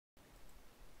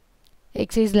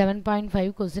Exercise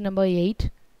 11.5 question number 8.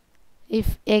 If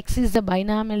x is the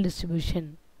binomial distribution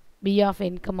b of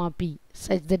n comma p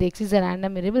such that x is a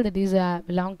random variable that is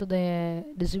belong to the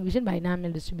distribution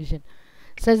binomial distribution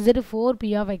such that 4p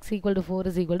of x equal to 4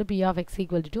 is equal to p of x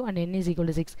equal to 2 and n is equal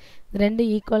to 6. The ரெண்டு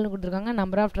equal கொடுத்திருக்காங்க,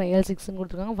 number of trials 6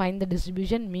 கொடுத்திருக்காங்க, find the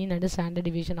distribution mean and standard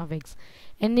deviation of x.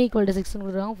 n equal to 6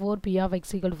 கொடுத்திருக்காங்க, 4p of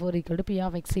x equal to 4 equal to p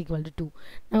of x equal to 2.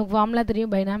 நமக்கு formula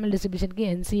தெரியும் binomial distribution க்கு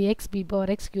ncx p power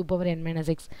x q power n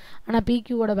minus x. ஆனா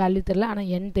pq ஓட value தெரியல, ஆனா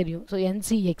n தெரியும். So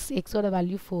ncx x ஓட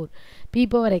வேல்யூ 4, p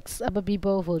power x அப்ப p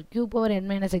power 4, q power n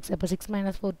minus x அப்ப 6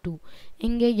 minus 4 2.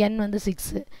 இங்க n வந்து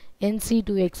 6,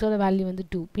 nc2 x ஓட வேல்யூ வந்து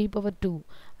 2, p power 2.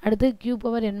 அடுத்து q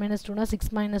power n minus 2 னா 6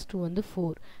 minus 2 வந்து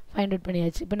 4. ஃபைண்ட் அவுட்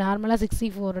பண்ணியாச்சு. இப்போ நார்மலா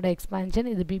 64 ஓட எக்ஸ்பான்ஷன்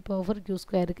இது p power 4 q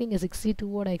ஸ்கொயர் இருக்கு. இங்க 62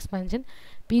 ஓட expansion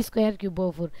p square q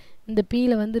power 4. இந்த p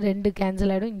ல வந்து 2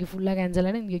 கேன்சல் ஆயிடும், இங்க ஃபுல்லா கேன்சல்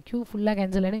ஆயிடும், இங்க q ஃபுல்லா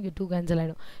கேன்சல் ஆயிடும், இங்க 2 கேன்சல்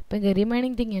ஆயிடும். இப்போ இங்க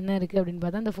ரிமைனிங் திங் என்ன இருக்கு அப்படினு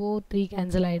பார்த்தா இந்த 4 3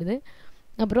 கேன்சல் ஆயிடுது.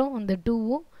 அப்புறம் இந்த 2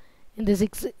 வும் இந்த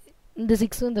 6 இந்த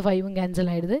 6 இந்த 5 வும் கேன்சல்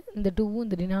ஆயிடுது. இந்த 2 வும்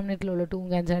இந்த டினாமினேட்டர்ல உள்ள 2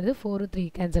 வும் கேன்சல் ஆயிடுது. 4 3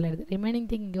 கேன்சல் ஆயிடுது. ரிமைனிங்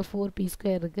திங் இங்க 4p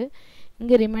ஸ்கொயர் இருக்கு.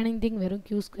 இங்க ரிமைனிங் திங் வெறும்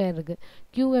q ஸ்கொயர் இருக்கு.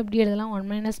 q எப்படி எழுதலாம்? 1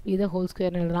 minus p the whole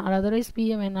square னு எழுதலாம். அதர்வைஸ் p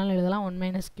வேணாலும் எழுதலாம் 1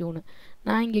 minus q னு.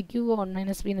 நான் இங்க q 1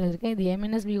 minus p னு எழுதிருக்கேன். இது a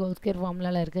minus b whole square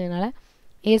ஃபார்முலால இருக்குதுனால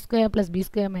a square plus b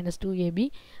square minus 2ab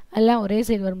எல்லாம் ஒரே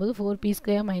சைடு வரும்போது 4p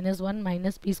square minus 1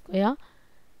 minus p square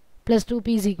plus 2p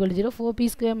is equal to 0. 4p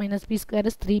square minus p square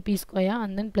is 3p square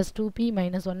and then plus 2p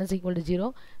minus 1 is equal to 0.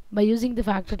 By using the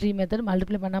factor tree method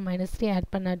multiply பண்ணா minus 3 add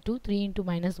பண்ணா 2, 3 into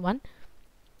minus 1.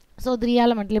 So 3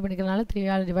 ஆல multiply பண்ணிக்கிறனால 3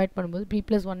 ஆல divide பண்ணும்போது p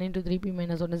plus 1 into 3p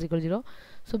minus 1 is equal to 0.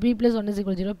 So p plus 1 is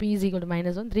equal to 0, p is equal to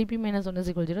minus 1, 3p minus 1 is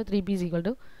equal to 0, 3p is equal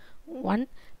to 1,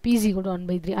 p is equal to 1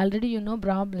 by 3. Already you know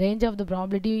range of the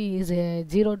probability is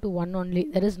 0 to 1 only.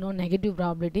 There is no negative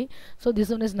probability. So this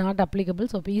one is not applicable.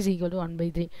 So p is equal to 1 by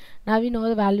 3. Now we know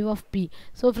the value of p.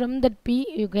 So from that p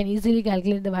you can easily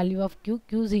calculate the value of q.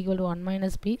 Q is equal to 1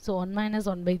 minus p. So 1 minus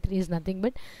 1 by 3 is nothing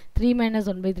but 3 minus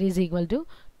 1 by 3 is equal to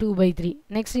 2 by 3.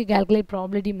 Next we calculate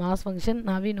probability mass function.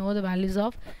 Now we know the values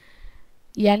of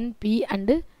n, p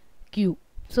and q.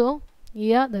 So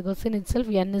here the question itself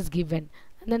n is given.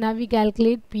 And then now we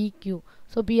calculate pq.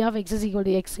 So p of x is equal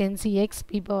to x ncx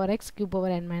p power x q power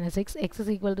n minus x. X is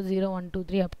equal to 0 1 2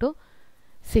 3 up to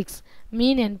 6.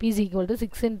 Mean np is equal to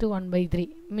 6 into 1 by 3.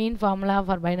 Mean formula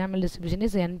for binomial distribution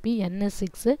is np. N is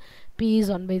 6, p is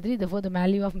 1 by 3. Therefore the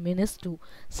value of min is 2.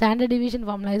 Standard deviation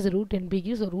formula is root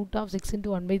npq. So root of 6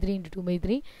 into 1 by 3 into 2 by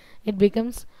 3. It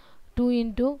becomes 2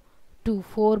 into 2,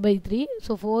 4 by 3.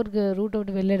 So 4 root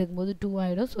out வெளில எடுக்கும்போது 2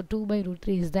 ஆயிடும். So 2 by root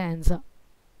 3 is the answer.